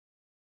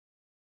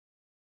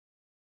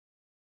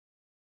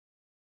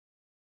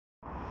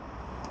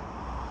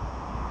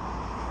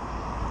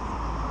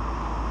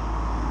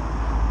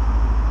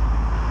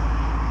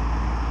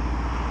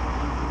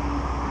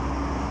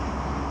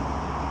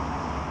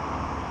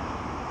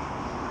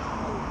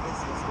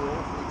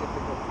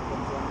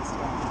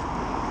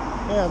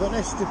Yeah, but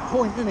that's the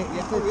point, isn't it?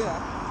 Yeah. Oh,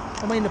 yeah.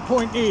 I mean, the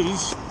point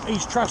is,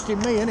 he's trusting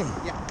me, isn't he?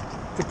 Yeah.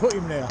 To put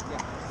him there.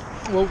 Yeah.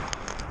 Well,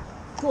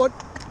 good.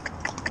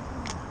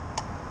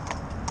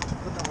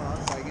 But no, what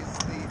I'm saying is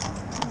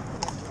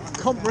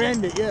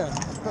Comprehend it, yeah.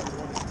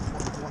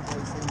 What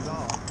those things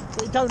are.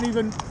 But it don't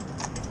even...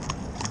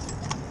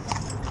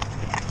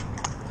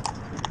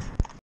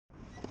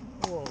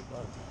 Whoa, bro.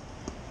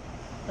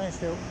 Thanks,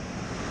 Phil.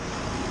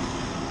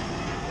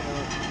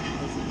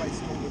 There's a place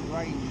called the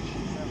Range.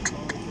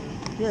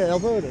 Yeah,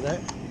 I've heard of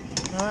that.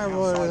 No, I've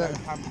heard of that.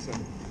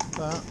 Hampton.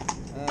 But,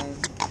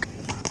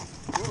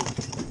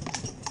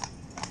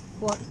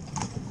 what?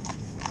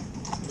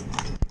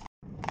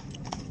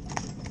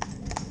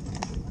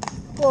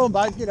 Go on,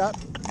 babe, get up.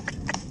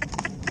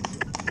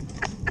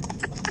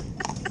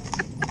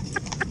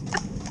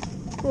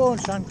 Go on,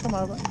 son, come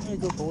over. You're a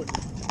good boy.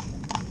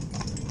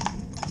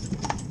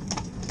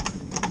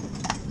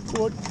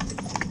 Good.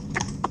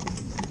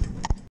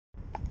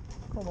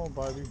 Come on,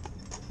 baby.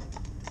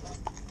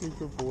 You're a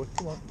good boy.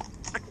 Come on.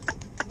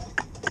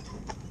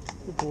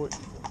 Good boy.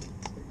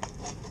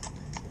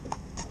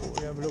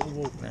 We have a little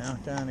walk now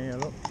down here,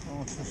 look.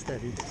 Nice and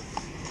steady.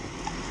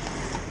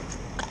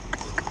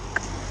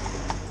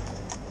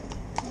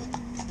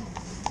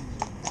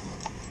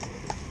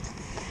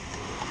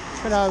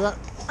 Get over.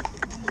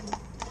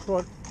 Go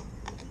on.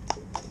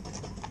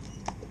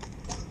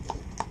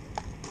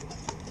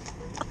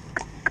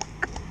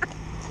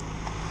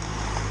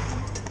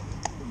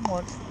 Come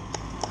on.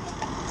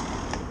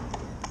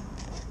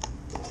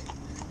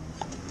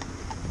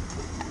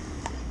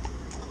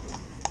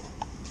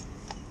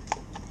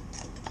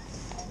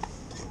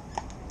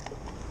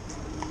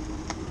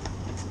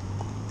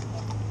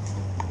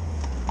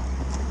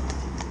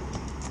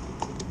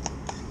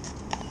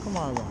 Come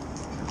over.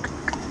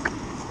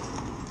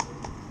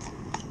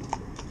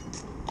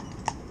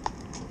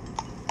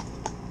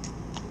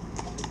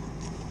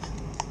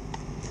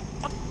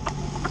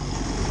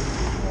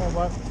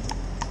 What?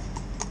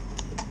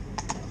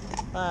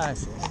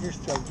 That's it. Just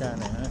jump down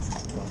there. That's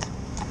fine.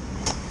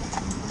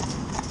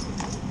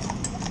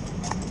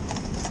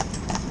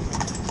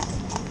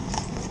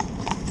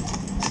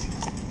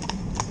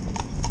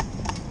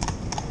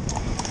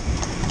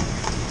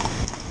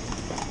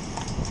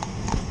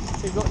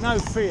 So you've got no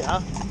fear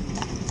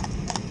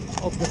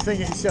of the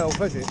thing itself,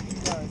 has it?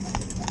 No,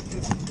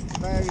 it's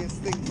various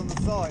things on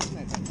the side, isn't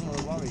it? That's not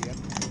a worry yet.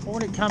 Well,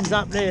 when it comes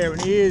up there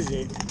and he hears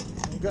it,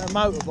 you've got a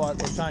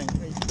motorbike or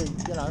something,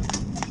 you know.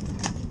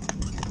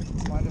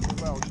 My little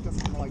Welsh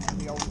doesn't like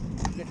the old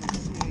little,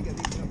 you get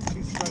these little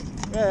two-stroke.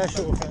 Yeah, that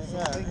sort of thing,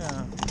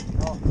 yeah.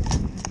 Oh,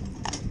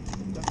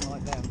 doesn't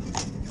like them.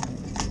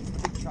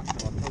 Big tractor,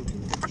 I told you,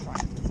 big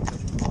tractors, he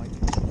doesn't like.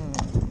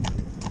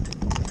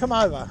 Come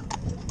over.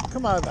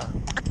 Come over.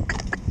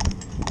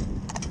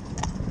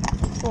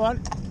 Go on.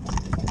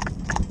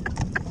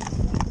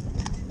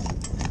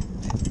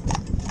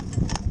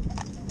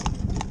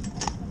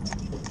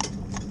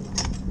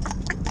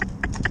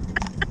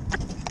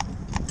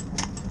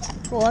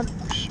 Go on.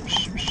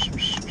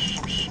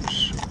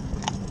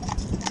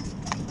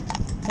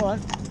 Go on.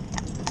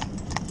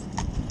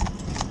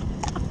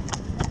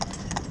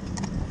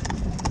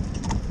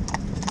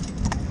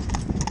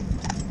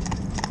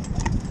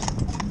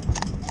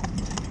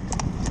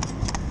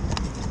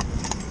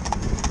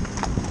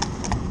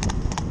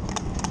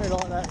 Be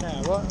like that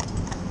now, what?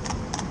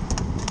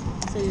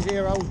 See his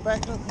ear holes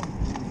back, look.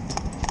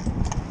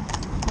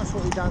 That's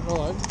what he don't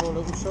like, poor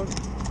little son.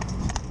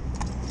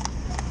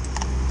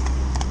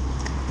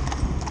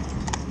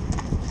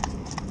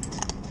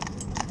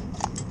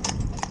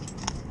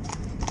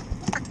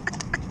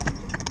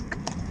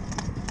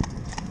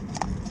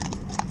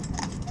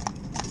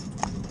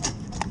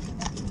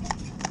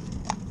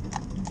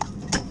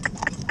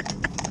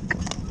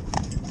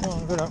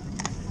 Good up.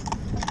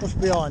 What's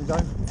behind,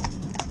 Dave?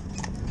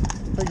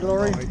 Big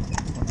lorry.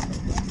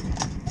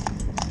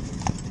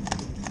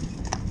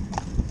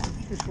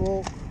 Just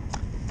walk.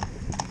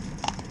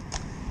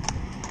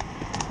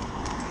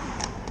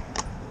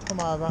 Come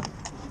over.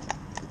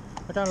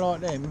 I don't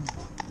like them.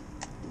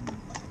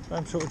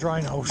 Them sort of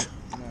drain holes.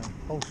 No.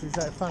 Horses,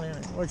 that's funny,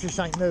 isn't it? Well, it just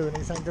ain't new and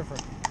it's ain't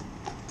different.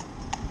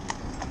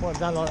 Well, I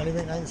don't like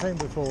anything I ain't seen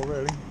before,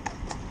 really.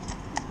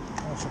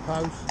 I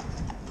suppose.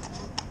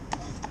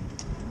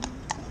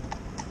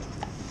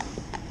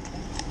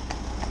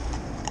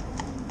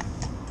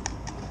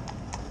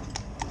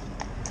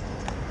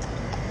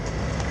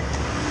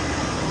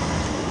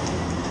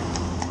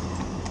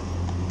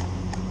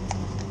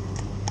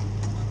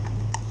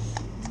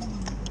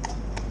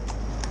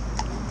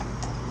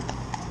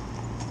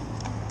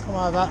 Come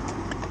over,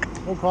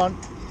 walk on.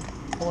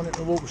 I want it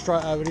to walk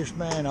straight over this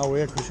manhole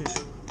here because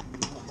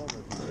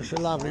it's a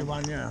lovely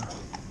one, yeah.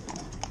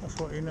 That's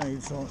what he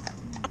needs. Like.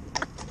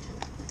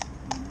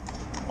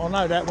 I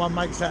know that one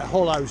makes that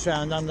hollow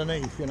sound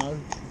underneath, you know.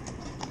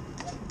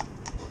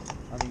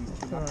 I mean,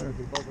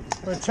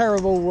 a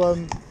terrible.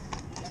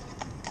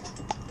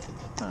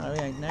 No, he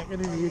ain't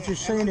knackered, is he? You've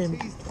just seen him.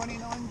 He's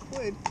 29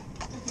 quid.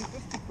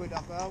 50 quid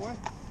up our way.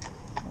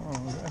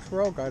 Oh, that's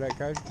where I'll go, that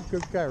garage.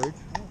 Good garage.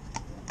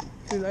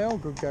 See, they are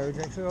good garage,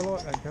 actually. I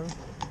like that garage.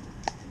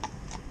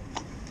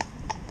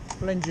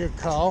 Lend you a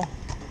car.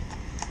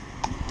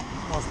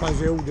 I suppose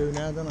they all do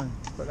now, don't they?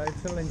 But they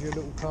still lend you a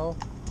little car,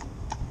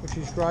 which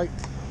is great.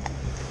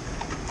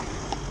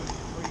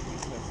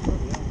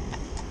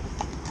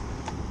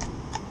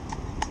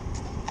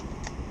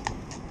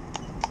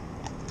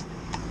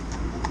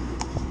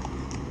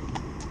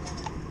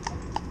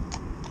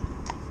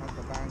 Had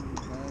the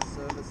van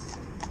service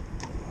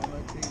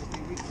MOT a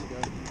few weeks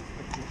ago.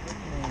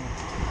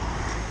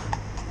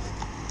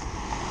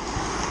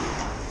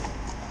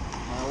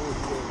 I always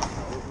feel like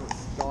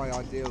the guy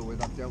I deal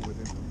with, I've dealt with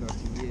him for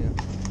 30 years.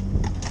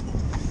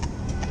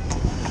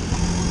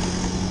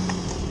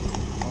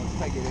 I'll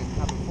take it in,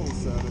 have a full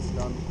service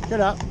done, Get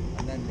up.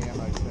 and then the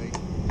MOT.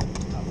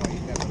 That way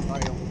you never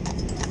fail.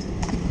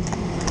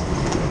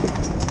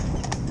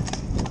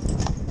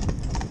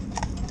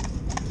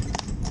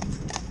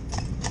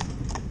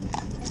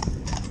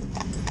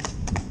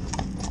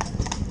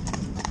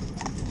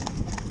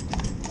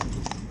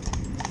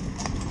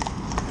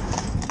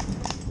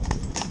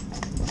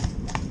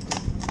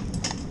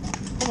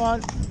 Come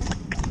on.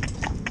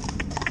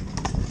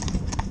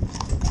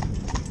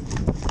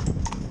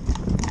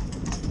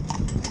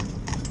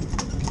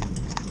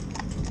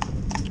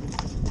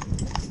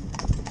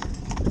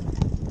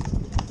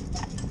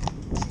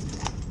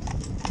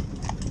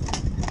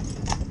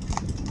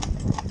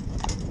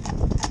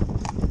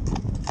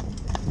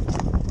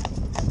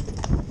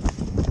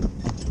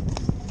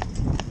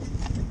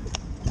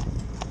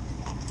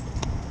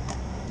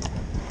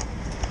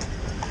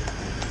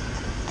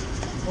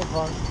 Walk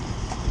on.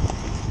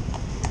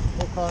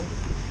 Walk on.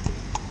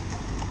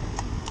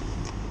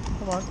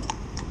 Come on.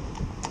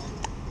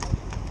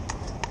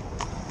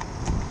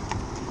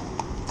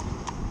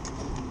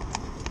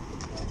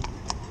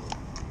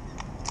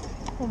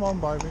 Come on,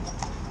 baby.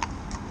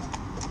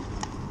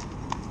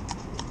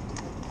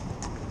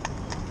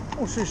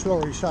 What's this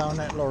lorry say on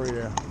that lorry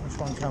there? This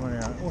one coming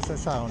out. What's it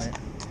say on it?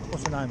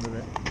 What's the name of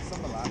it?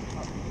 Some of that.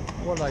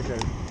 What do they do?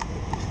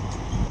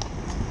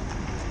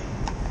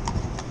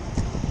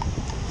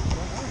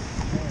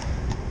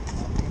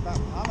 Something about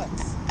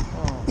pallets.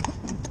 Oh,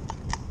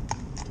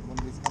 One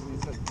of these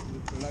companies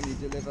that will only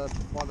deliver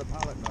by the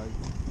pallet load.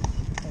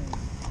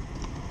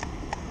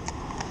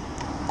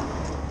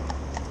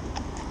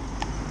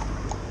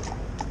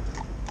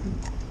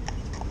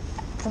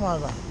 come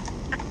over.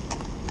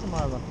 Come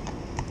over.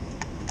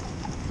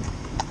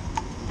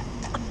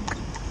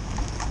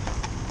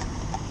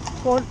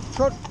 Go on,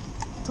 trot.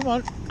 Come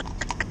on.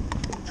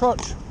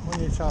 Trot when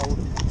you're told.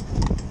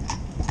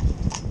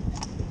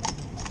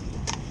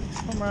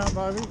 Come round,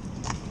 baby.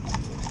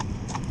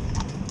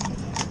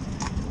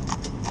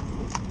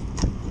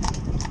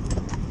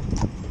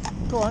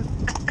 Go on.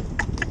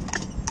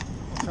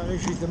 So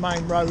this is the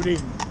main road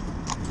in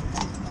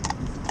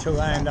to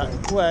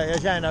Andover. Well,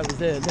 there's Andover's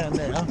there, down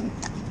there.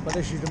 But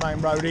this is the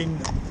main road in,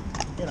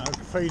 you know,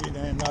 feeding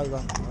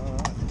Andover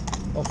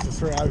off the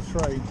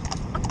 303.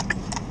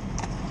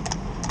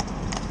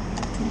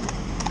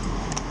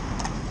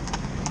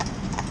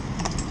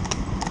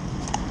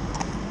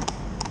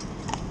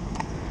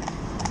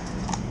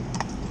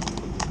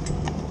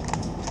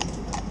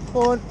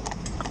 Go on.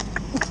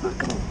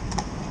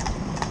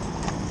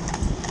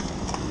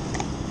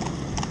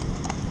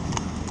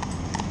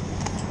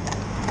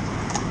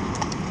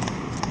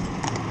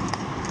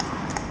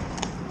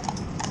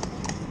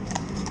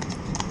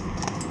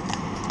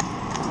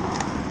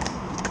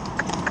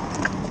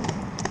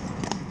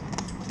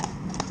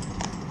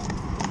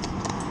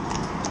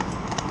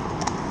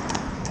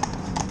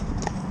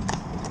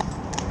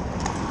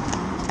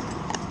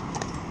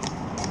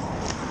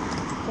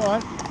 Go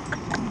on.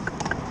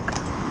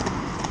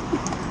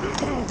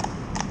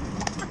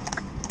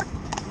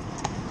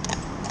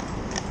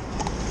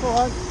 Go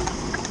on.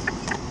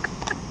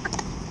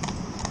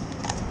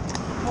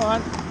 Go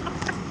on.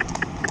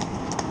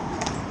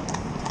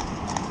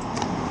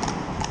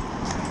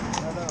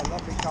 They're a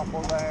lovely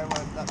couple there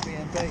at that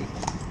B&B.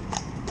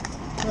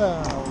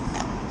 Yeah.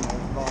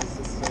 Advice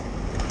as to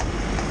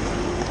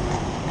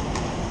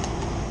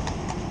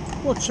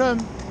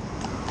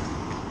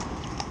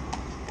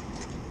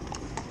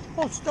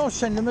What I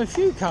send them a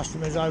few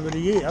customers over the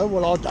year.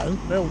 Well, I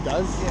don't. Bill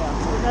does.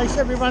 yeah.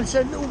 Everyone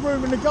said little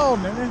room in the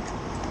garden, isn't it?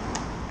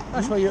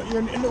 That's where you're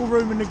in a little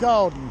room in the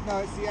garden. No,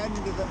 it's the end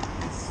of the.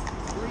 It's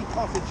 3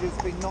 cottages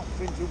being knocked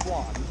into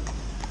one.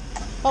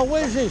 Oh,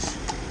 where's this?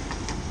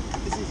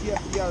 This is Yew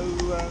Tree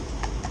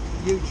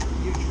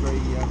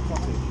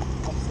Cottage,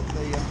 opposite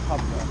the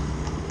pub there.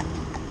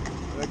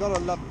 They've got a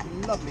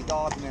lovely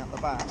garden out the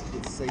back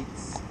with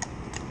seats.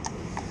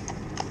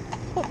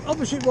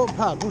 Opposite what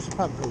pub? What's the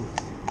pub called?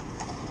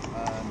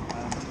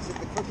 Is it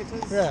the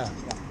Cricketers? Yeah.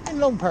 In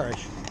Long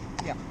Parish.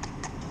 Yeah,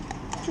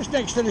 Just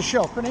next to the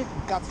shop, isn't it?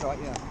 that's right.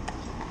 Yeah.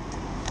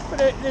 But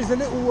there's a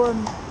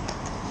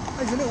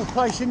little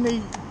place in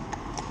the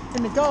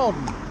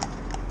garden.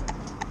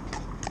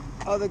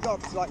 Oh, they've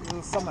got like a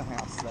little summer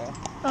house there.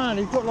 Ah,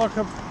 they've got like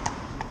a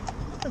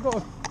They've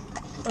got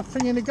a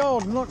thing in the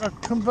garden, like a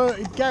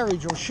converted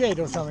garage or shed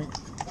or something.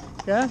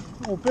 Yeah?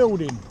 Or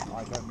building.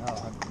 I don't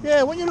know.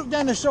 Yeah, when you look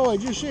down the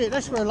side, you see it.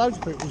 That's where loads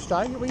of people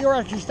stay. But you're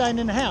actually staying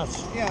in the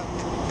house. Yeah.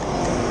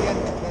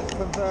 They've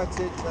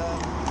converted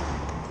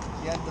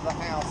the end of the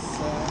house,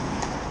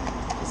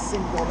 a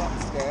single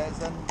upstairs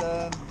and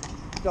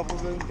double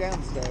room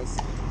downstairs.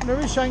 There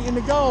is something in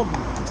the garden.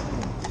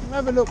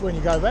 Have a look when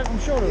you go back. I'm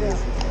sure there is.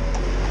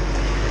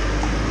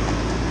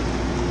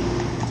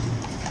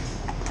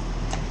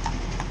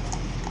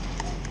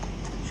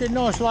 She's a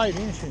nice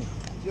lady, isn't she?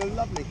 You're a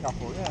lovely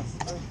couple, yes.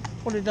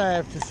 What did they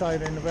have to say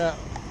then about?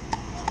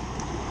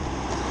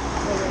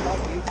 Well, they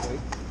like you two.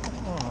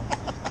 Oh.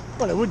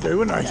 Well, they would do,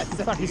 wouldn't they? Yes,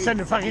 Fucking send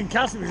the fucking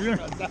customers,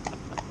 wouldn't they?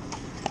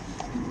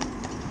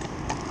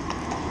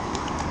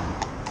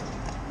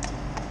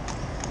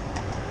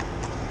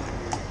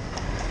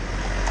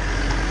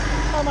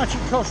 How much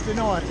it cost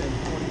tonight then?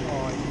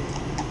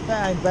 49.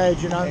 That ain't bad,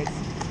 you know. It's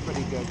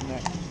pretty good, isn't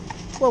it?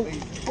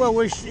 Well,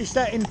 it's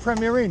that in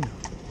Premier Inn.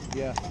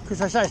 Yeah. Because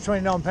they say it's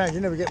 £29, you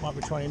never get one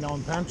for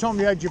 £29. Time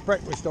you had your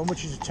breakfast on,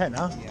 which is a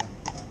tenner. Yeah.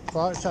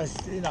 Right, so it's,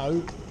 you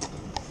know.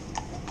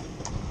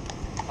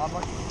 I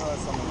much prefer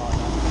something like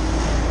that.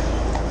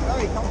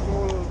 Very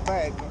comfortable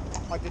bed, but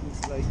I didn't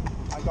sleep.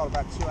 I got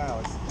about 2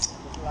 hours. Just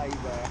lay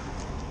there.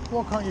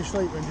 Why can't you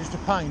sleep in? Just a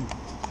pain?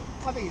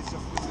 I think it's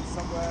just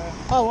somewhere.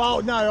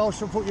 Oh no, I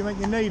also thought you meant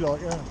your knee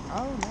like, yeah.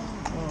 Oh no.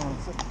 Oh.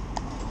 It's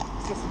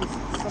just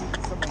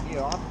something new.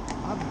 I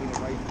haven't been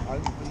away from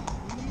home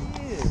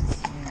for years.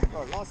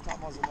 Well, last time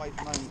I was away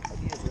from home 10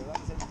 years ago, that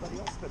was in the bloody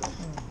hospital.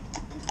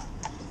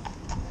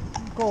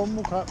 Go on,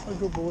 walk up, a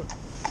good boy.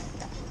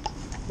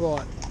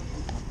 Right.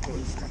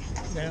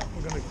 Now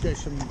we're going to get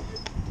some.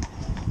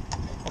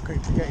 I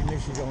keep forgetting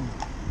this is on.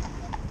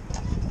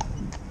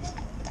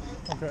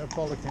 I'll get a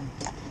bollocking.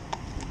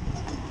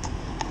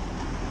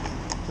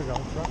 Big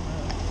old truck now.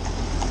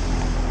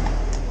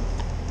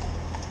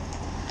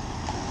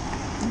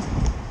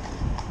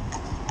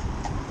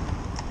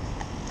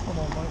 Come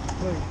on, mate,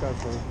 please go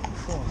for it.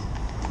 Come on.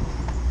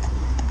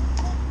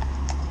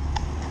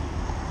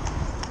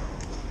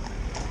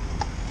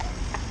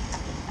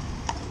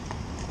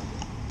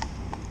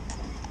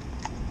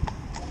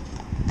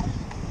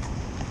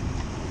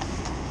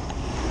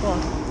 Go on,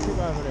 keep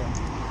over there.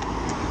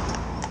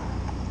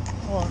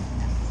 Go on.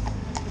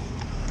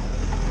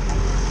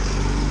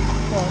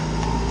 Go on.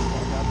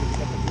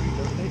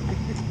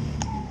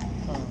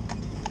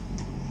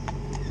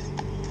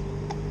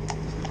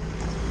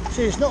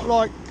 See, it's not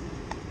like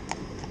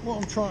what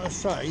I'm trying to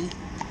say.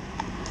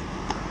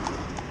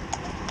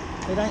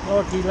 It ain't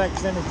like he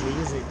lacks energy,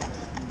 is it?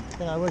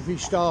 You know, if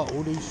he's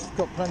startled, he's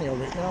got plenty of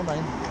it. You know what I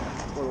mean?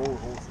 Yeah. Well, all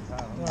horses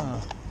have.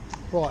 Ah.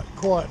 Right,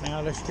 quiet now.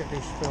 Let's get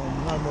this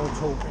film. No more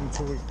talking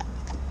until we.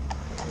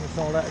 It's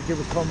not allowed to give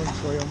a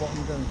commentary on what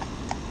I'm doing.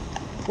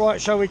 Right,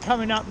 so we're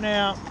coming up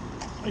now.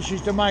 This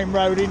is the main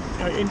road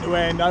into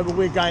Andover.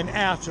 We're going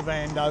out of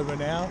Andover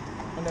now,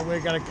 and then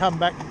we're going to come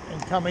back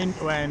and come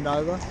into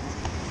Andover.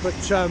 But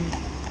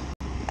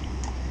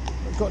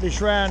we've got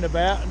this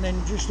roundabout, and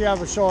then just the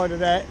other side of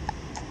that,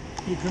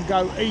 you can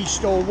go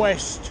east or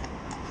west.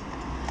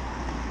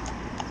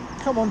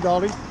 Come on,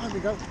 darling. There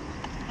we go.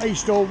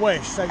 East or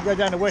west. So you can go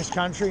down to West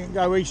Country and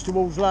go east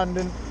towards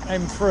London,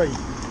 M3.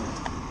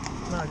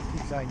 No, you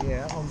keep saying,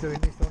 yeah, I'm doing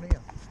this on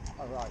here.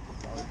 Oh, right.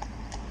 Sorry.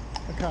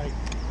 Okay.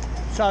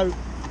 So,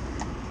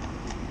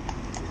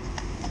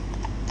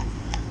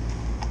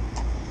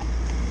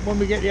 when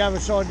we get the other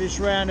side of this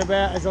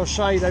roundabout, as I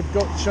say, they've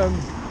got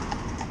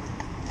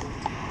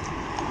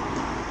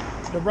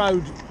the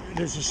road,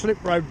 there's a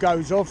slip road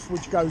goes off,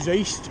 which goes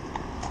east,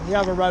 and the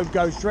other road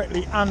goes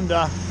directly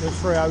under the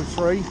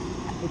 303,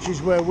 which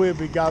is where we'll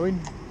be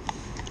going.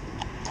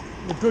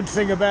 The good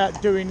thing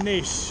about doing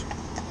this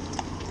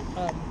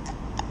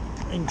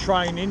in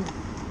training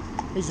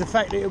is the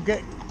fact that it'll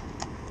get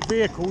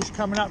vehicles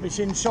coming up its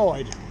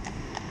inside,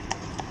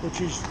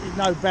 which is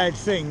no bad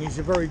thing, it's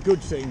a very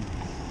good thing.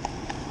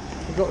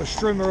 We've got a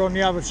strimmer on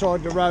the other side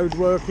of the road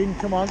working,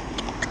 come on. Come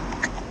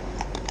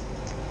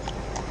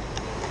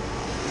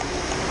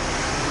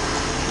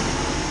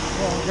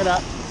on, get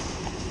up.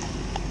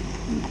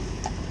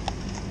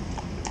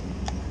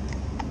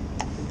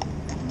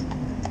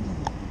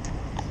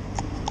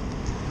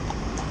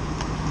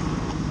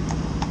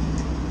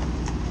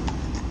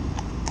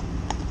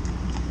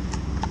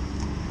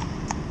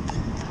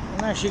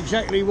 And that's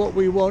exactly what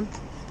we want.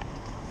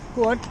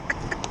 Go on,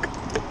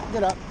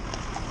 get up.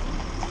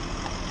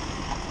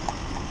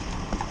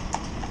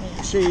 You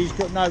can see he's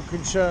got no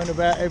concern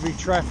about heavy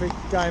traffic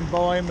going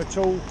by him at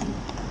all.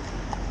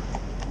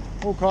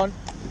 Walk on.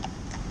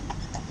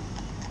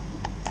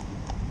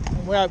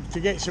 And we hope to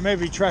get some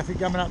heavy traffic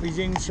coming up his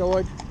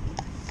inside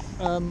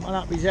and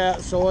up his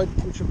outside,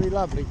 which will be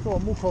lovely. Go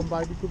on, walk on,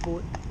 baby, good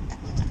boy.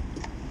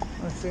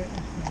 That's it.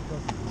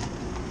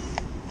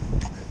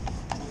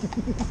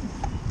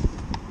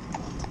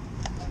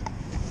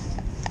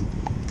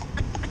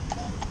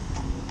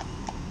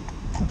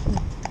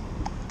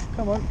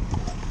 Come on.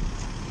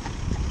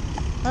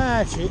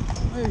 That's it.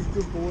 He's a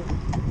good boy.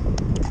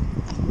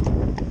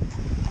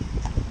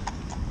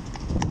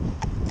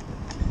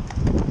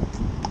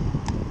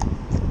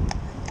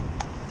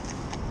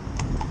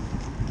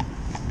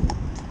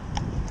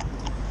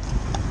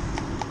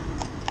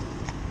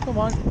 Come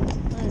on.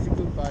 There's a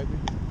good baby.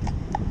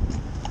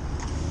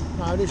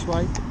 No, this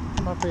way.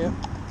 Come up here.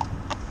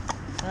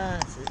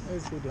 That's it.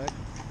 There's a good lad.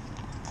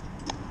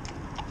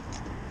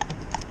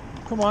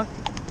 Come on.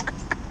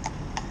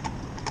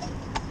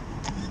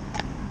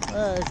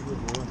 There's a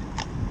good boy.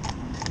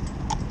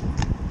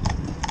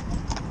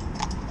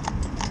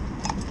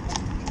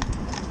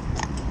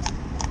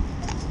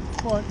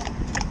 Come on.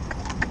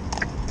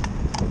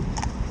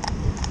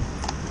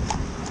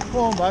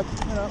 Come on, babe.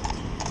 You know.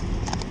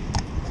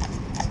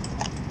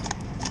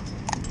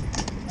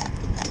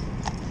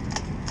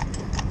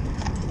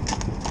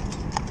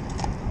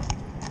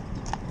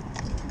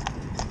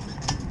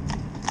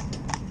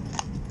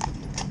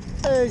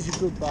 There's a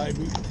good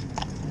baby.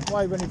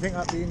 Wave anything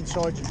up the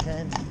inside you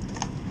can.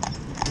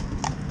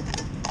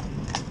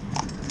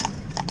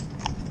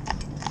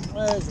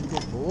 There's a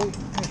good boy.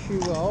 Yes,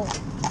 you are.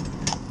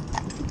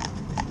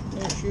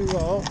 Yes, you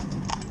are.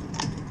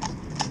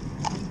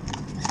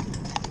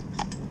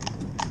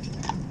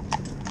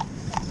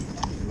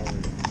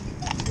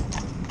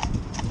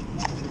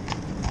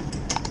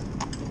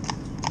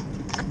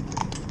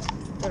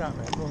 Get up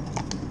there, go on.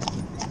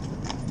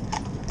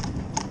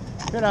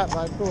 Get up,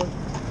 babe, go on.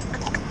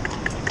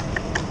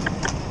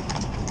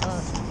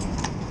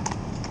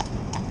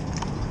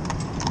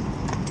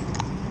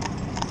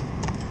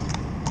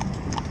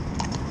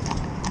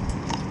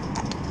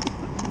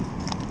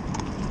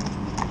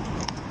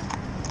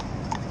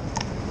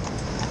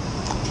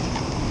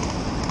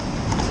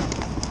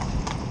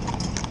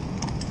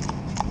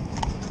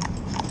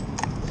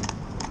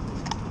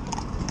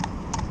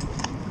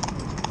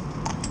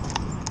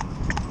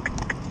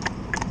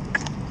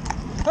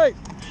 Hey!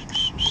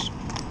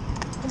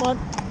 Come on.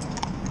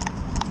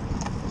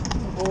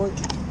 Good boy.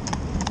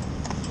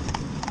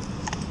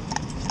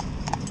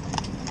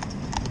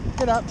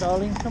 Get up,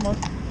 darling. Come on.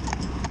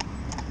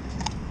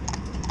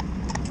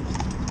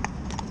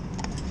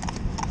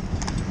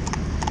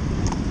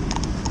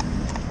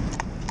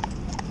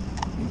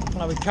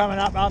 Well, we're coming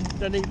up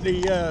underneath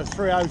the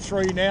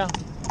 303 now.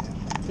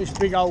 This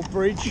big old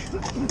bridge.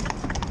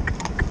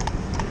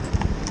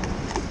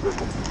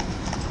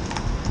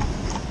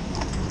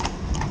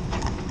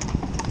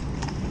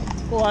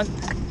 Go on.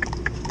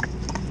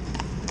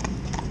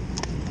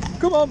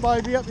 Come on,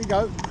 baby, up you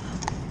go.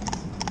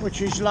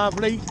 Which is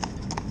lovely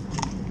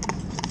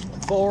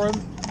for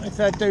them. If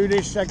they do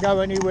this, they go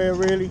anywhere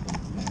really.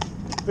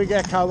 Big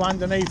echo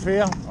underneath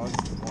here.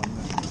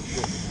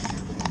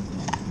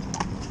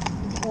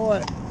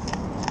 Right.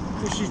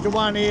 This is the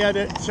one here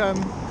that,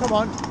 come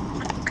on.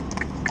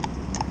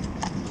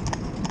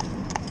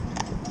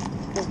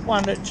 The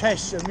one that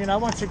tests them, you know,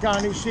 once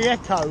again, it's the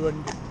echo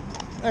and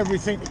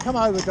everything. Come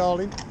over,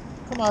 darling.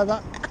 Come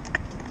over.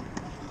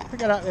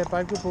 Pick it up there,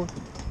 babe. Good boy.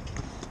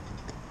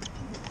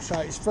 So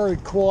it's very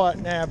quiet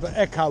now, but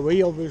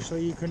echoey.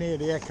 Obviously, you can hear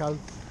the echo.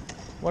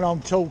 When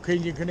I'm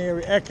talking, you can hear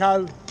it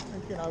echo.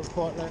 You know,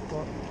 quite that.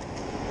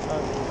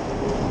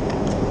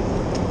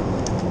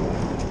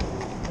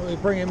 So we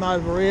bring him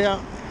over here.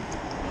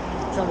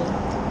 Tell him,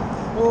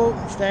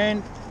 oh,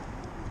 stand.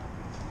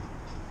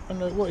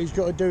 And what he's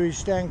got to do is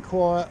stand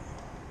quiet.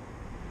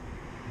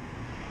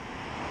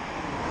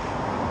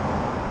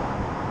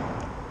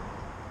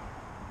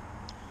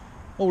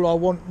 All I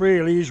want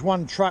really is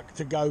one truck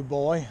to go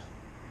by.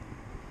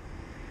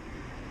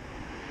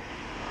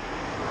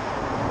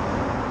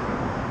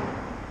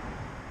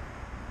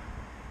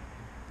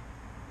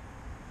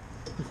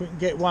 If we can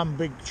get one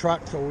big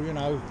truck or, you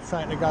know,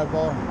 something to go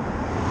by.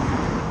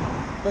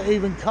 But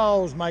even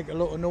cars make a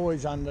lot of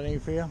noise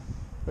underneath here.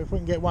 But if we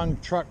can get one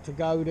truck to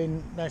go,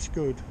 then that's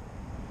good.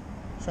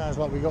 Sounds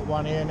like we got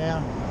one here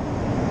now.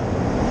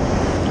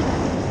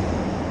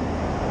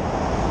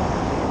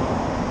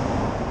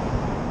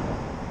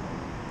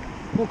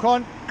 Walk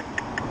on.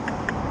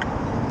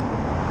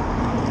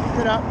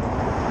 Get up.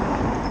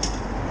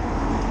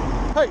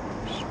 Hey.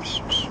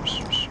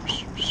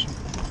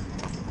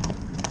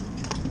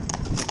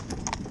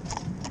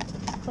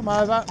 Come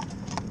over.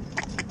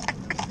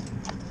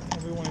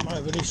 We want him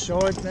over this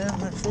side now,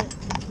 that's it.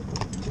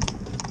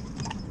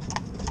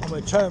 And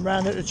we'll turn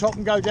around at the top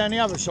and go down the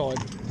other side.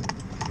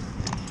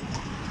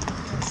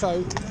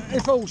 So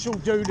if horse will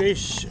do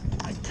this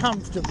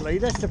comfortably,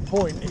 that's the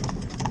point.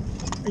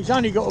 He's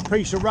only got a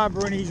piece of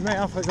rubber in his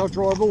mouth as I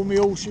drive all my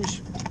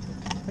horses.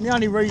 And the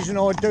only reason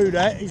I do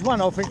that is, one,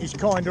 I think it's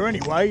kinder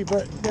anyway,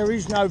 but there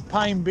is no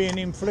pain being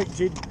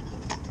inflicted.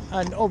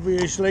 And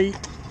obviously,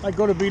 they've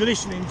got to be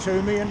listening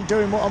to me and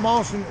doing what I'm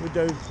asking them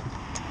to do.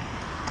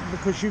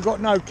 Because you've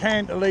got no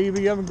cantilever,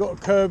 you haven't got a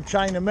curb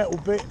chain, a metal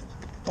bit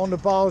on the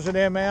bars of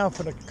their mouth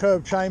and a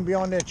curb chain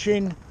behind their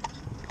chin.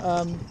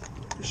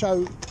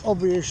 So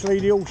obviously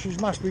the horses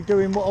must be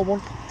doing what I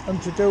want them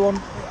to do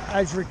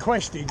as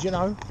requested, you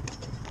know.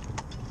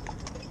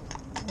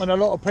 And a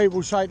lot of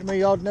people say to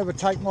me, I'd never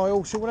take my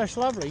horse. Well, that's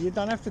lovely. You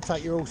don't have to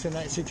take your horse in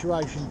that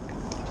situation.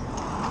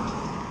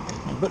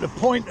 But the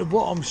point of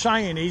what I'm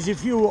saying is,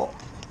 if you're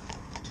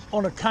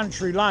on a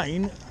country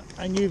lane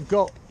and you've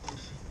got,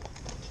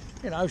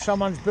 you know,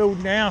 someone's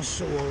building a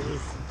house or a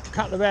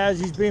couple of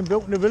houses being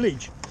built in a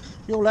village,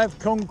 you'll have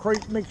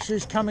concrete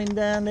mixers coming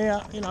down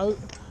there, you know,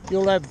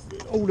 you'll have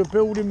all the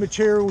building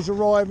materials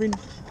arriving.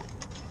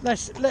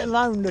 That's let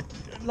alone the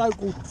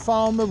local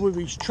farmer with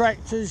his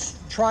tractors,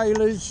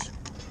 trailers.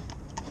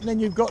 And then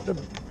you've got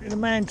the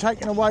man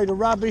taking away the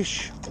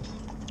rubbish,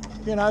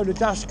 you know, the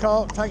dust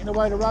cart taking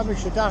away the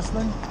rubbish, the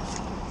dustman.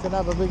 There's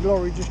another big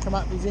lorry just come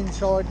up his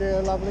inside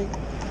there, lovely.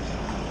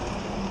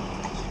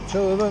 Two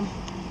of them.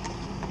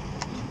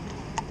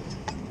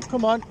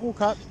 Come on,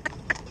 walk up.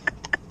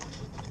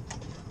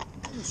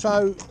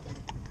 So,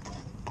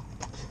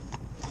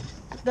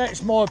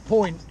 that's my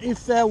point.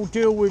 If they'll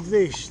deal with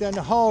this, then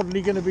they're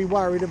hardly going to be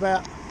worried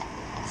about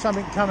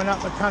something coming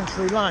up the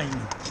country lane.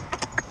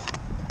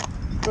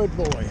 Good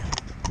boy.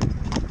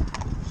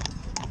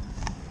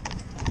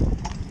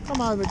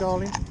 Come over,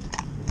 darling.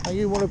 Now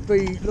you want to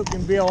be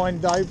looking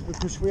behind Dave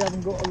because we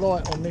haven't got a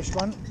light on this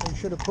one. We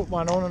should have put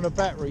one on and a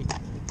battery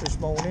this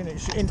morning.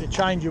 It's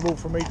interchangeable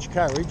from each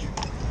carriage.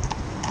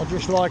 I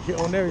just like it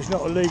on there. It's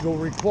not a legal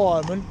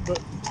requirement, but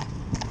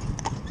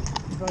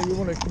so you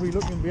want to be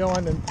looking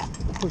behind and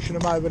pushing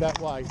them over that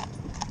way.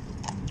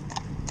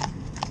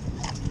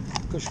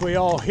 Because we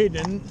are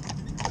hidden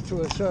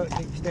to a certain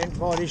extent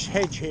by this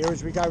hedge here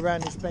as we go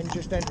around this bend,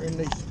 just entering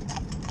this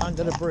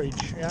under the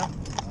bridge. Yeah,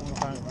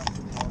 okay.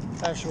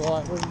 That's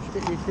right. Well, just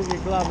get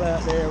your glove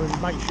out there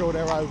and make sure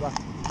they're over.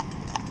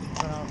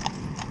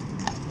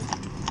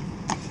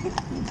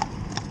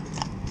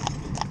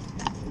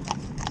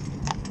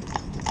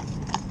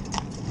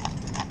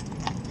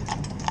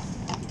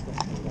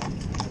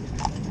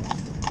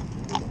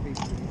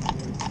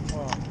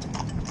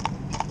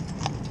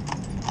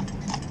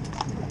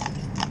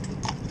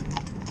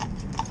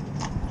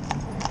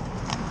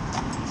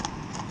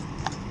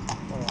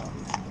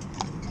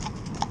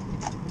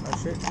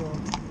 That's it, go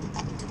on.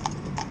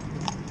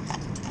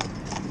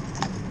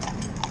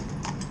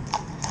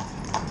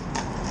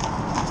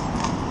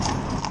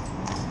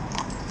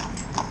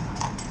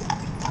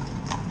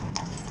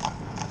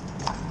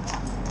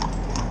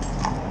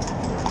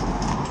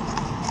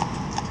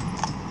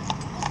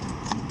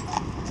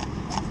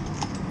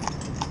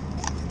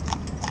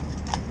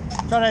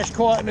 So that's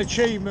quite an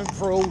achievement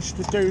for us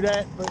to do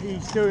that, but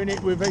he's doing it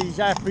he's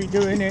happy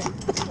doing it,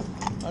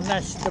 and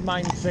that's the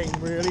main thing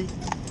really.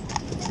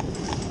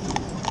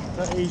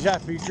 That he's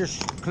happy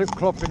just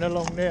clip-clopping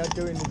along there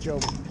doing the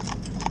job.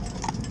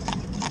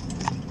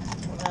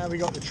 Well, now we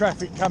got the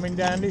traffic coming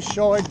down this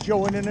side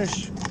joining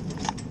us,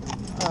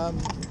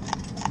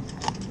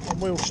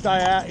 and we'll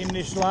stay out in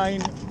this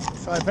lane,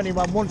 so if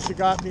anyone wants to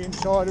go up the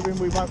inside of him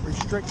we won't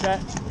restrict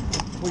that.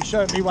 We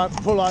certainly won't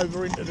pull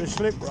over into the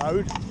slip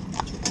road,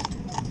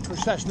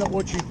 because that's not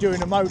what you do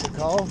in a motor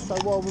car, so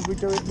why would we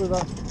do it with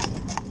a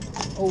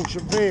horse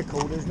and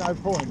vehicle? There's no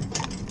point.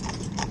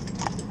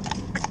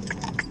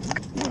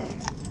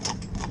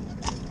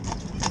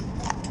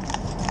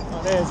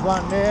 Oh, there's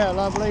one there,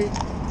 lovely.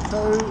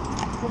 Two,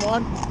 come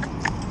on.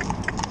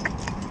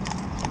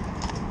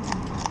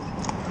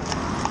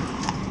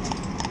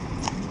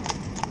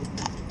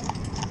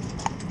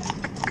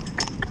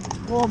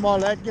 Come on, my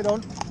lad, get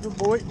on, good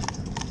boy.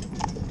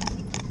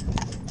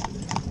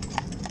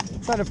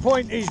 So the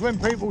point is, when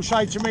people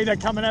say to me they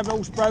come and have the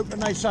horse broke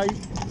and they say,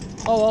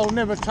 oh, I'll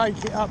never take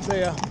it up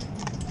there.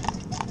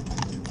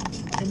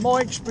 In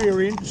my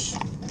experience,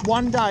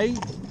 one day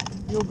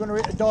you're going to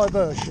hit a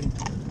diversion.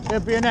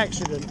 There'll be an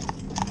accident.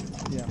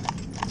 Yeah.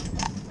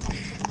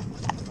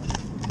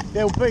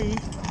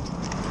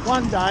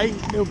 One day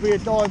there'll be a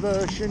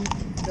diversion,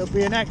 there'll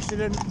be an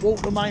accident,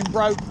 water main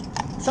broke,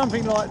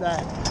 something like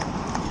that.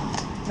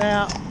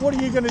 Now, what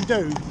are you going to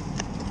do?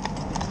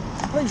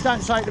 Please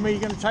don't say to me you're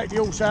going to take the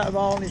horse out of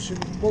harness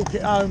and walk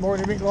it home or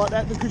anything like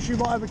that, because you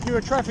might have a queue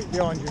of traffic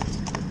behind you.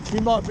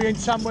 You might be in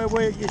somewhere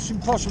where it's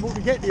impossible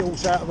to get the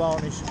horse out of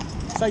harness,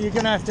 so you're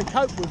going to have to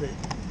cope with it.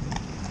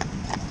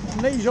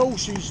 And these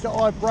horses that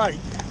I break,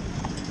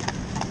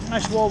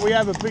 that's why we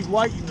have a big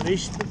waiting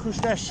list, because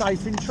they're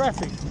safe in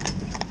traffic.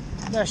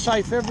 They're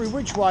safe every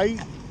which way,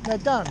 they're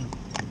done.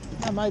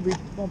 Now maybe,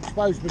 I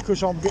suppose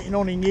because I'm getting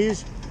on in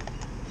years,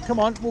 come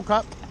on, walk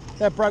up.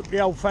 They're broke the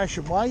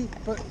old-fashioned way,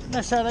 but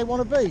that's how they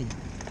want to be.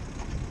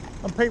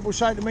 And people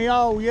say to me,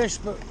 "Oh, yes,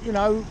 but you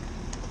know,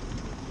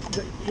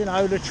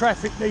 the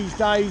traffic these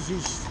days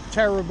is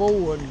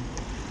terrible, and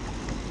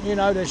you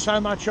know, there's so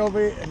much of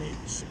it." And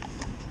it's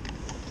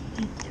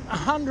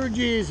 100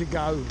 years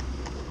ago.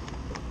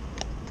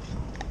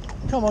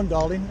 Come on,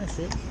 darling, that's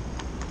it.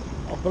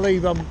 I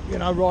believe I'm,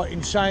 right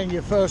in saying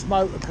your first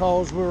motor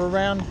cars were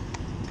around.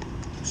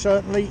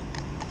 Certainly.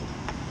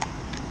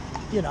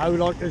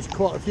 Like there's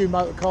quite a few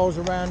motor cars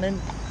around then.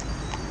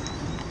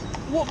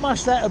 What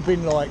must that have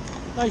been like?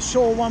 They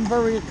saw one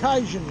very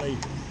occasionally.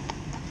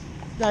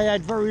 They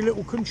had very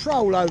little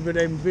control over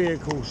them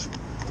vehicles.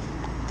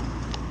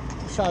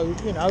 So,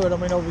 you know, and I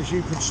mean, obviously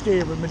you could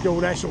steer them and do all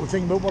that sort of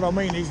thing, but what I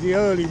mean is the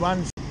early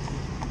ones,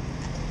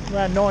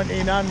 around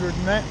 1900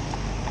 and that,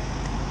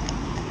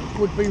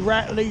 would be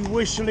rattly,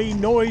 whistly,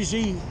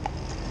 noisy,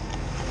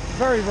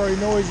 very, very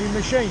noisy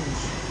machines.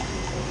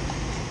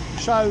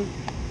 So,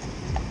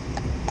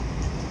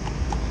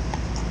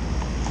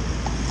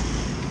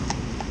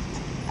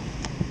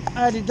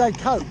 how did they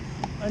cope?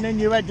 And then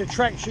you had the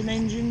traction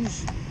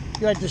engines,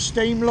 you had the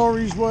steam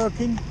lorries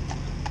working,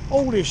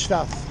 all this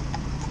stuff.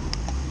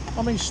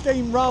 I mean,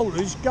 steam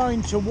rollers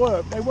going to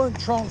work, they weren't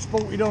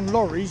transported on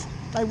lorries,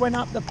 they went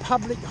up the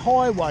public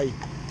highway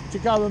to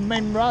go and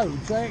mend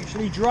roads. They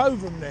actually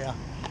drove them there.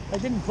 They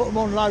didn't put them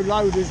on low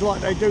loaders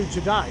like they do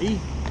today.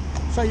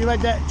 So you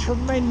had that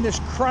tremendous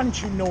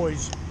crunching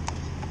noise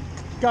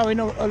going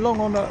along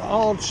on a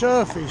hard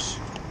surface,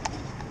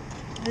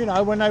 you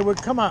know, when they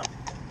would come up.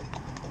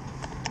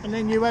 And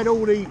then you had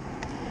all the,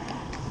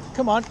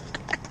 come on,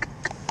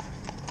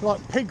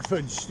 like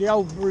Pigford's, the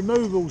old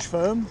removals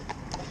firm.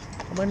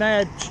 I mean,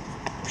 they had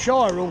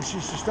Shire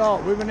horses to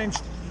start with, and then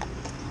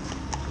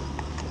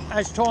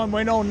as time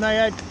went on, they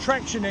had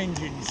traction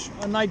engines,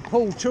 and they'd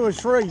pull 2 or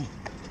 3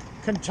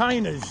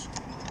 containers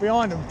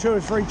behind them, 2 or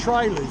 3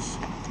 trailers.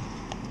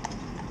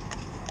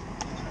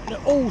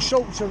 All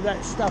sorts of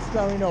that stuff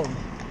going on.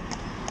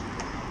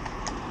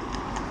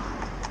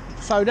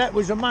 So that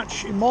was a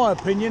much, in my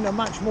opinion, a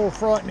much more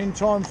frightening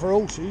time for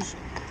horses.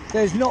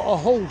 There's not a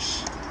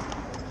horse,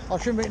 I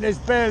shouldn't think there's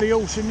barely a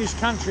horse in this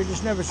country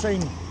that's never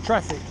seen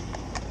traffic,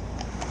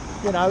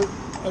 you know,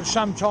 at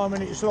some time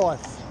in its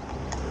life.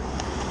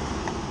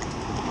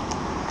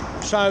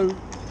 So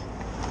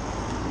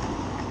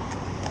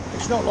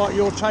it's not like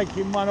you're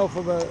taking one off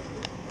of a,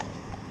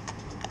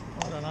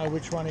 I don't know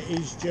which one it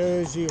is,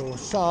 Jersey or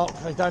Sark.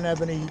 They don't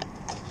have any,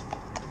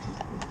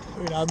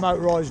 you know,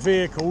 motorised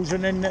vehicles,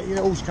 and then you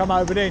know, all's come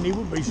over there, and he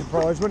wouldn't be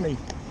surprised, wouldn't he?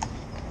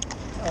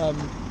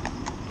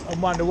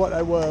 And wonder what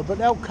they were. But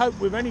they'll cope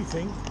with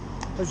anything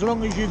as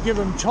long as you give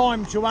them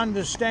time to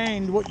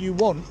understand what you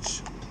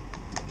want,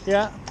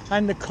 yeah,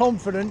 and the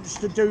confidence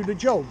to do the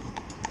job.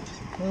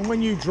 And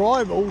when you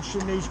drive a horse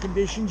in these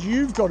conditions,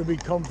 you've got to be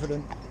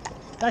confident.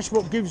 That's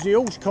what gives the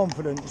horse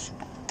confidence.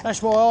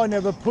 That's why I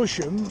never push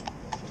them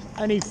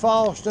any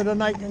faster than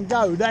they can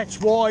go.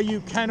 That's why you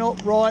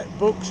cannot write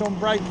books on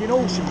breaking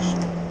horses,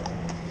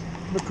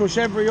 because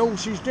every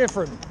horse is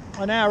different.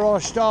 And how I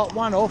start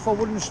one off, I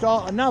wouldn't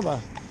start another.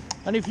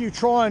 And if you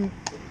try and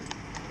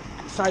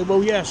say,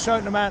 well, yeah, a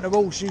certain amount of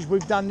horses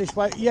we've done this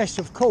way, yes,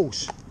 of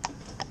course.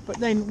 But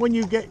then when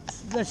you get,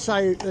 let's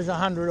say there's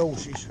 100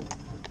 horses,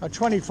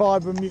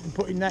 25 of them you can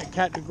put in that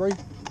category,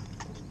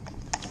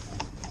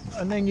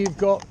 and then you've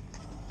got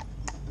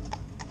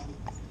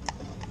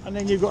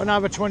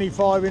another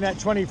 25 in that,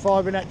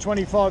 25 in that,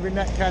 25 in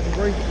that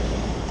category.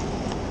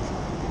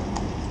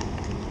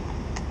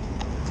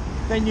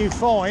 Then you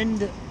find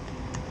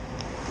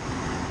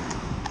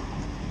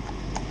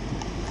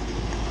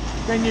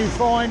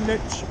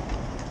that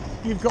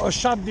you've got to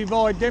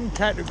subdivide them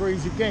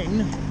categories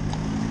again,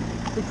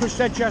 because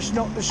they're just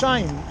not the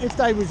same. If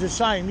they was the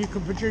same, you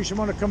could produce them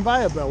on a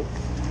conveyor belt,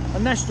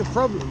 and that's the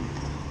problem.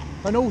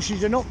 And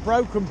horses are not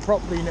broken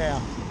properly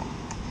now.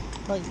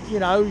 Like, you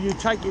know, you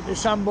take it to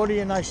somebody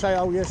and they say,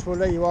 oh yes, well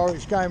there you are,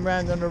 it's going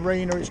round an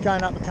arena, it's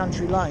going up a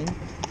country lane.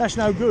 That's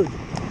no good,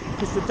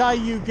 because the day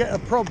you get a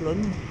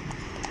problem,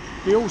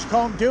 the horse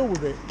can't deal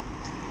with it.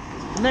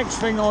 The next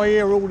thing I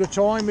hear all the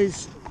time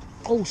is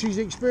horses'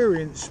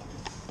 experience.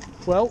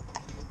 Well,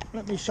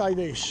 let me say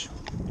this,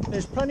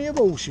 there's plenty of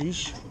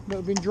horses that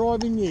have been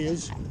driving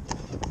years,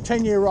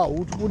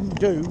 10-year-old wouldn't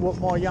do what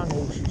my young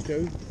horses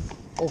do,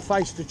 or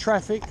face the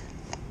traffic.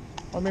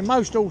 I mean,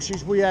 most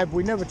horses we have,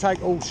 we never take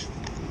horse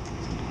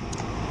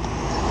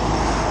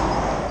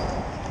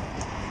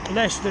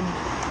less than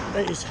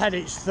it's had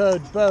its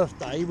 3rd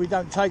birthday. We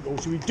don't take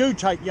horses. We do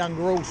take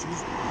younger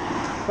horses,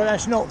 but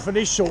that's not for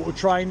this sort of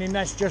training.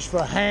 That's just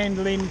for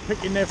handling,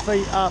 picking their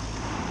feet up,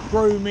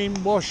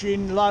 grooming,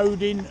 washing,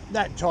 loading,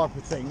 that type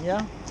of thing,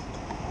 yeah?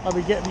 I'll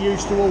be getting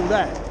used to all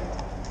that.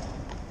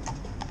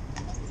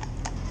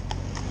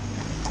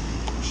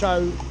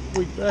 So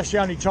that's the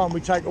only time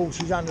we take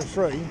horses under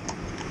 3.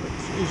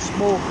 It's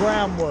more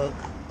groundwork.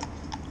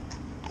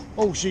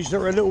 Horses that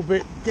are a little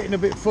bit, getting a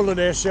bit full of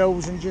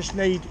themselves and just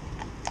need,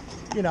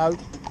 you know,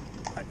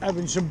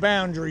 having some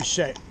boundaries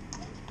set.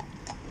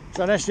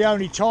 So that's the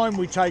only time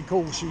we take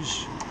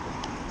horses,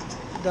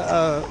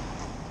 that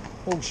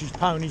horses,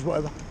 ponies,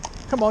 whatever.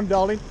 Come on,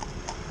 darling,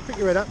 pick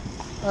your head up.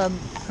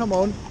 Come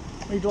on,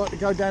 we'd like to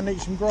go down and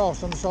eat some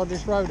grass on the side of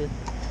this road here.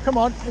 Come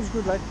on, it's a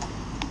good lad.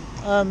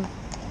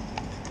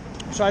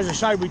 So as I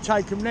say, we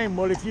take them then.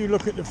 Well, if you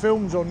look at the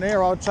films on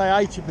there, I'd say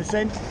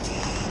 80%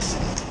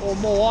 or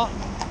more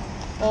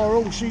are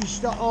horses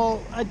that are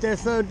at their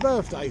 3rd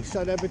birthday.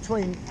 So they're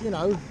between, you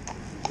know,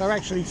 they're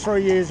actually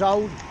 3 years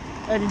old,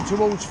 heading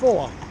towards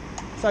 4.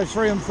 So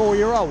 3 and 4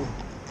 year old.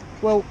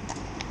 Well,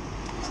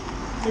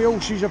 the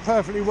horses are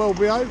perfectly well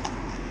behaved,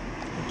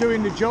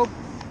 doing the job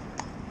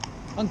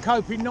and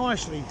coping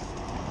nicely.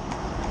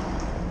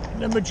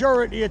 the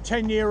majority of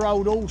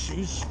 10-year-old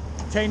horses,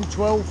 10,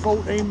 12,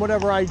 14,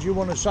 whatever age you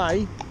want to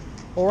say,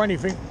 or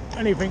anything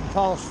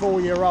past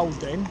 4-year-old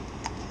then,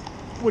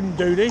 wouldn't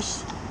do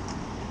this.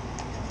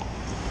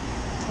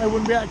 They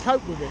wouldn't be able to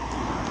cope with it.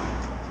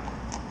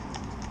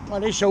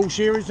 Well, this horse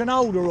here is an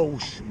older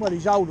horse. Well,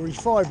 he's older, he's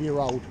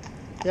 5-year-old,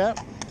 yeah?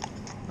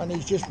 And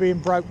he's just being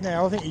broke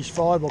now. I think he's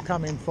 5 or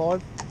coming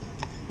 5.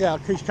 Yeah,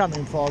 he's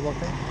coming 5, I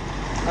think.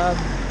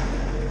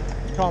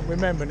 Can't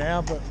remember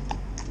now, but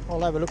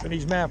I'll have a look at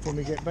his mouth when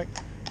we get back.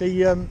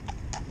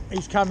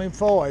 He's coming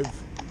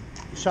 5,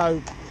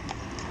 so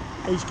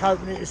he's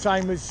coping it the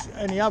same as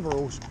any other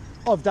horse.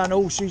 I've done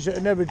horses that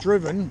are never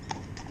driven,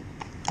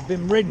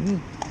 been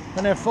ridden,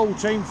 and they're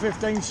 14,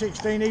 15,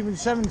 16, even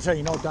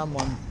 17. I've done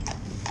one.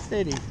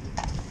 Steady.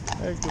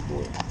 There's a good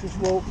boy. Just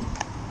walk.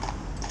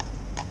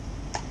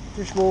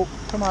 Just walk.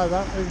 Come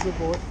over. There's a good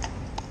boy.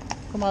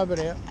 Come over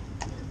there.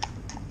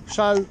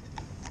 So,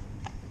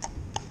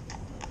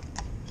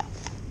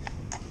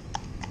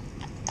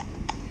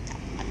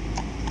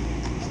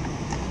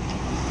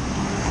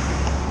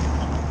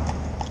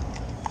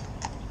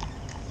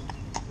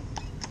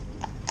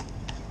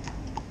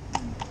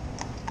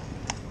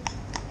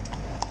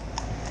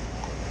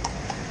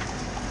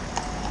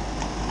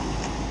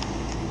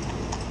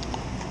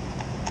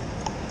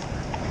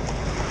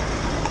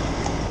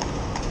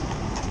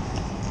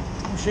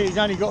 see, he's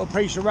only got a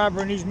piece of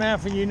rubber in his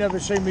mouth, and you never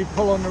see me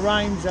pull on the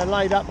reins. They're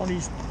laid up on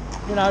his,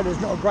 you know, there's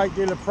not a great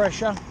deal of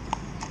pressure.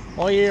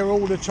 I hear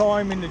all the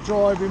time in the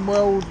driving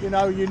world, you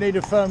know, you need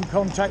a firm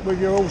contact with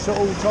your horse at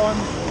all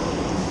times.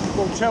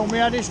 Well, tell me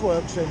how this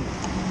works then.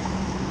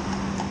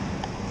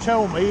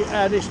 Tell me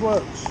how this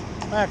works.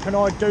 How can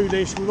I do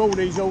this with all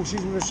these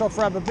horses with a soft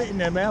rubber bit in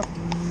their mouth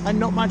and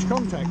not much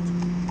contact?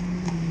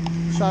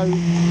 So,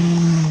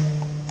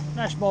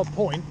 that's my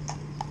point.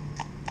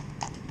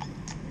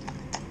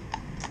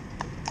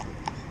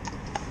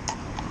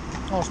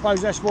 I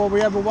suppose that's why we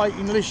have a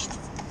waiting list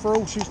for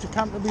horses to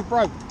come to be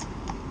broke.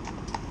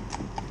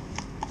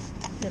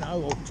 You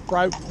know, or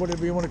broke,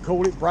 whatever you want to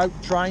call it, broke,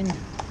 trained,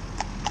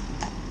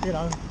 you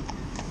know.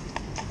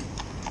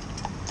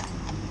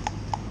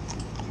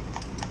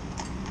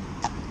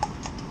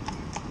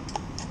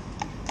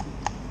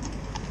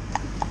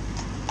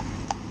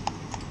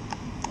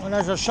 And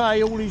as I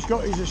say, all he's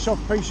got is a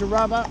soft piece of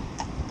rubber,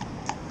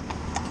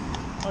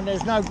 and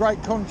there's no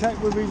great contact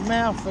with his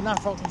mouth,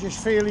 enough I can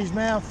just feel his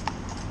mouth.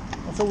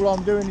 That's all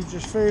I'm doing is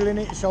just feeling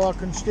it so I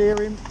can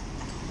steer him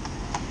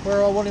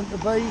where I want him to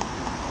be.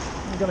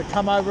 I'm going to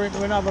come over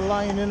into another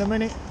lane in a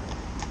minute.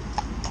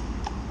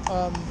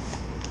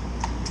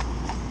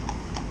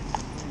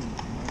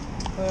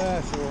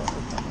 That's all right.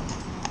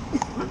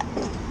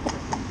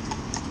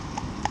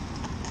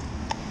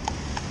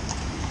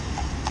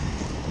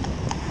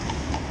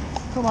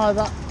 Come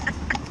over.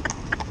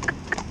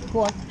 Go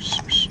on.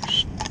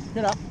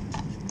 Get up.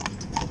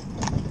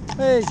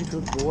 There's a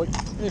good boy.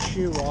 Yes,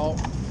 you are.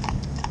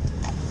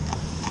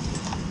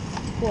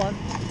 Go on.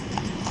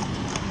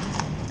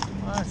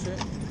 That's it.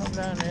 Come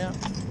down here.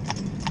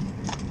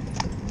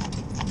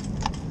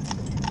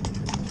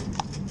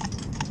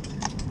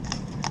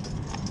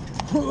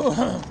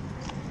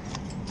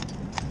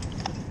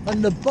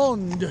 And the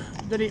bond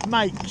that it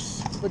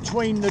makes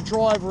between the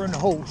driver and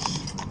horse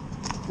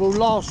will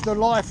last a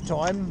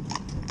lifetime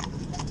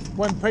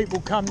when people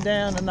come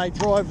down and they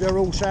drive their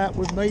horse out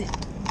with me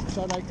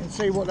so they can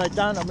see what they've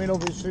done. I mean,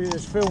 obviously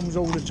there's films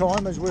all the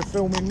time as we're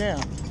filming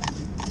now,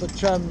 but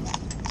to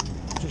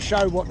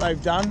show what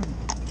they've done.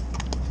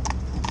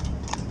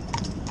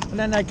 And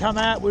then they come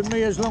out with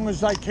me as long as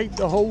they keep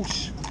the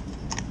horse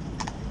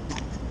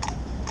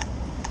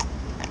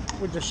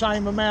with the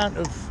same amount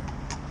of,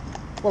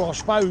 well, I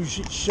suppose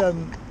it's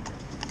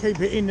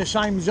keep it in the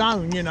same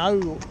zone, you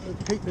know,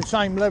 keep the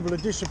same level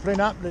of discipline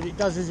up, that it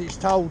does as it's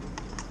told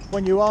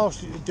when you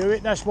ask it to do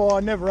it. That's why I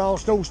never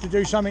asked horse to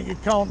do something he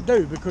can't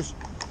do, because,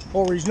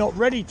 or he's not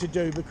ready to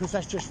do, because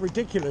that's just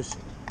ridiculous.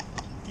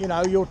 You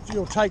know, you'll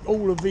take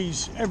all of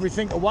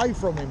everything away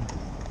from him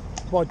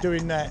by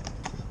doing that.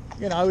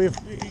 You know, if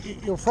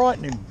you'll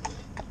frighten him.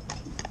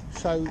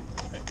 So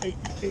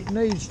it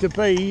needs to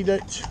be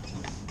that.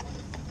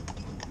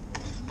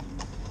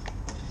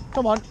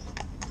 Come on.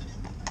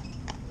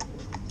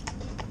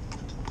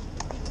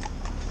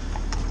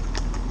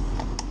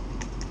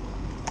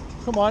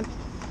 Come on.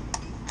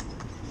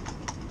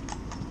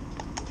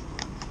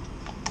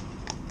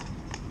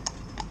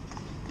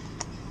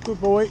 Good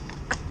boy.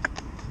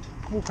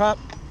 Walk up.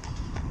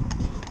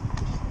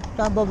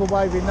 Don't bother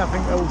waving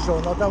nothing else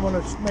on. I don't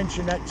want to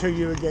mention that to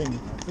you again.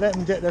 Let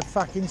them get their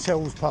fucking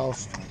selves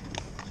past.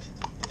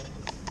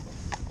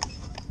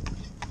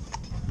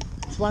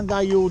 So one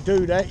day you'll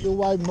do that, you'll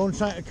wave them on,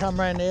 something to come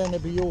round there and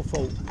it'll be your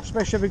fault.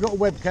 Especially if you've got a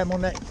webcam on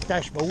that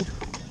dashboard.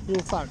 You're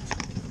fucked.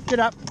 Get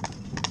up.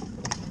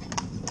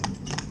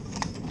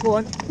 Go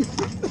on.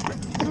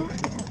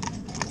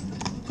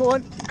 Go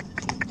on.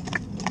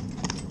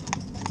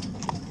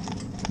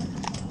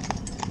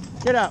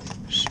 Get up.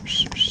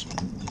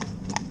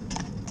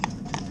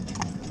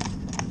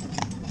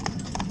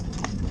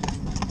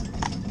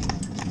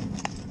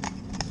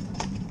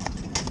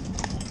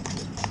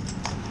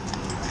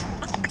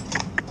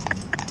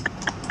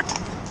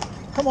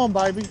 Come on,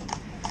 baby.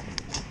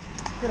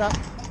 Get up.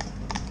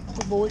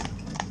 Good boy.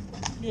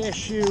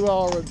 Yes, you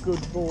are a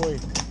good boy.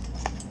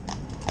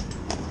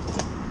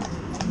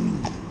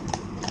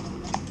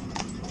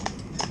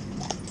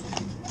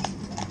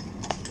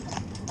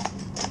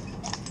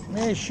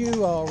 Yes,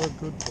 you are a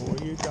good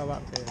boy. You go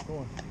up there. Go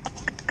on.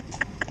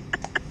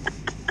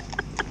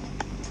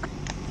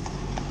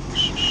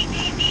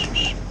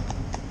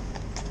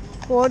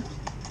 Go on.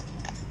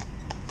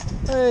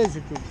 There's a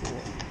good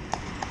boy.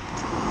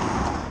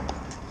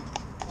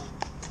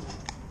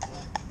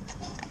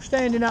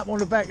 Standing up on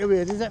the back of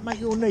here, does that make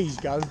your knees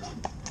go?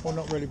 Or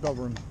not really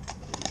bother them?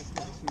 It's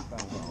not too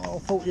bad. I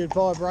thought you had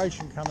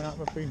vibration coming up.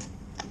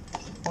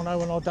 I know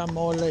when I done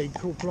my leg,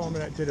 cool climbing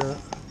that did hurt.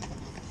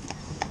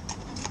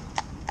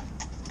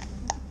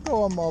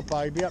 Go on, my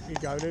baby, up you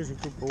go. There's a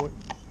good boy.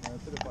 A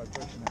bit of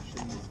vibration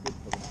actually is good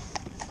for them.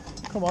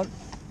 Come on.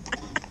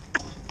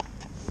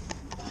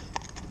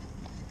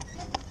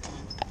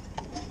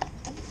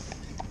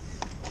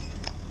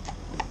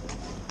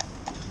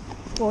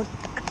 Go on.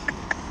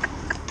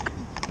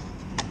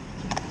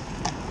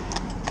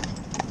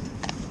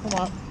 Come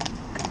on.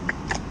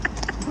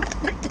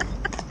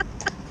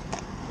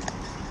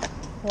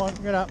 Come on,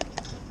 get up.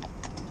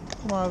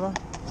 Come over.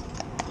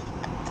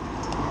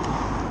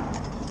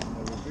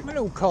 My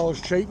little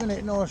car's cheap, isn't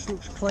it? Nice,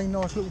 looks clean,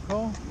 nice little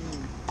car.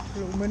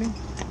 Little Mini.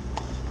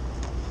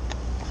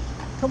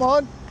 Come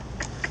on.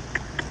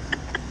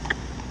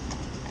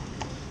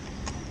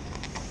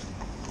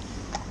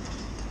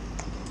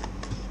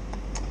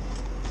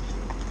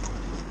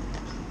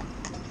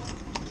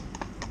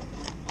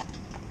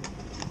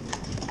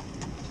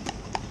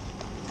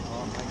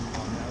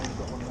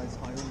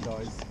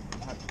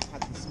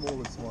 Had the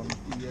smallest one a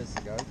few years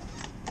ago.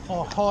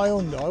 Oh,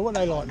 Hyundai, what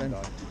are they like then?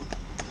 When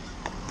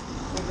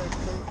they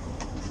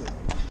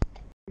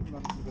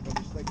run to the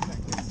village, they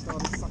connected and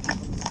started sucking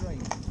from the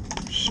stream.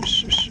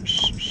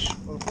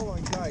 Well, the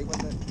following day, when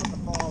they put the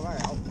fire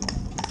out,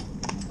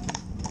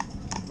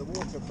 the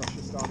water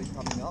pressure started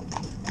coming up.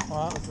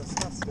 Right. As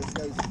asbestos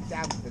goes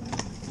damp in the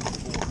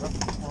water,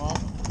 Right.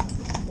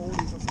 all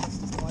these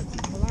asbestos pipes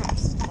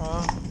collapsed.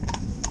 Right.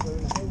 So there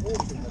was no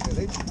water in the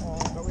village,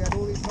 but we had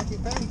all these fucking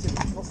fountains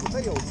across the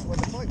fields where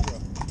the pipes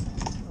were.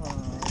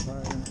 So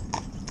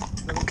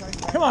they came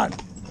back, Come on.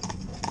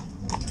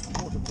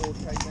 water board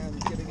came down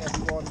giving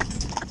everyone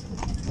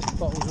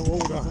Bottles of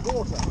water. bottles of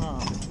water.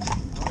 Ah.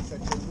 I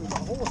said to them, we've got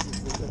horses,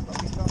 there's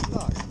fucking tough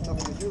luck.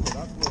 Nothing to do with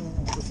us,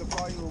 we'll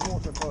supply you with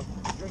water for